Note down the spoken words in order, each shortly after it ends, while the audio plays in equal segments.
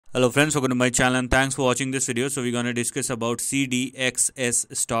Hello friends, welcome to my channel and thanks for watching this video. So we're going to discuss about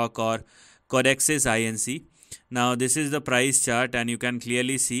Cdxs stock or Codexis INC. Now this is the price chart and you can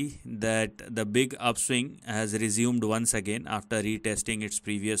clearly see that the big upswing has resumed once again after retesting its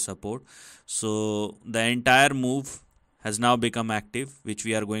previous support. So the entire move has now become active, which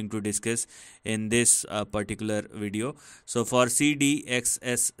we are going to discuss in this particular video. So for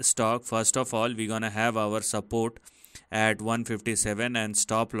Cdxs stock, first of all, we're going to have our support at 157 and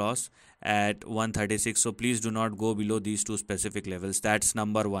stop loss at 136. So please do not go below these two specific levels. That's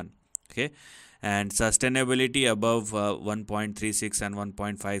number one. Okay, and sustainability above 1.36 and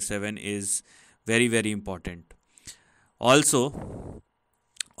 1.57 is very important. Also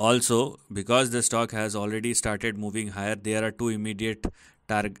because the stock has already started moving higher, there are two immediate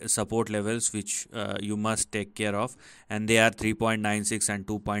target support levels which you must take care of, and they are 3.96 and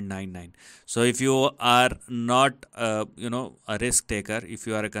 2.99. So if you are not a risk taker, if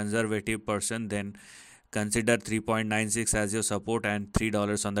you are a conservative person, then consider 3.96 as your support and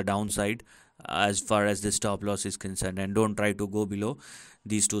 $3 on the downside as far as the stop loss is concerned, and don't try to go below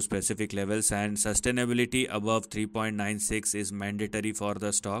these two specific levels. And sustainability above 3.96 is mandatory for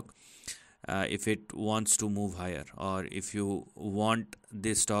the stock if it wants to move higher, or if you want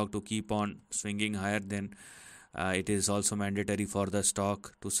this stock to keep on swinging higher, then it is also mandatory for the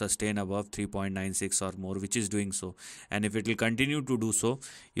stock to sustain above 3.96 or more, which is doing so. And if it will continue to do so,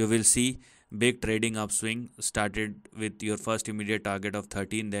 you will see big trading upswing. Started with your first immediate target of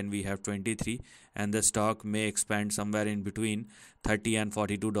 13, then we have 23, and the stock may expand somewhere in between $30 and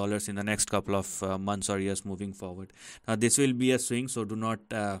 $42 in the next couple of months or years moving forward. Now this will be a swing, so do not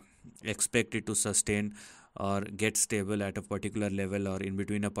expect it to sustain or get stable at a particular level or in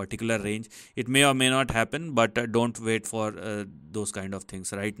between a particular range. It may or may not happen, but don't wait for those kind of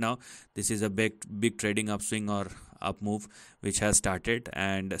things. Right now this is a big trading upswing or up move which has started,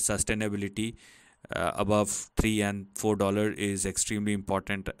 and sustainability above $3 and $4 is extremely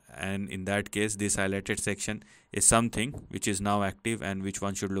important. And in that case, this highlighted section is something which is now active and which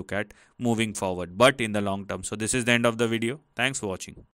one should look at moving forward, but in the long term. So this is the end of the video. Thanks for watching.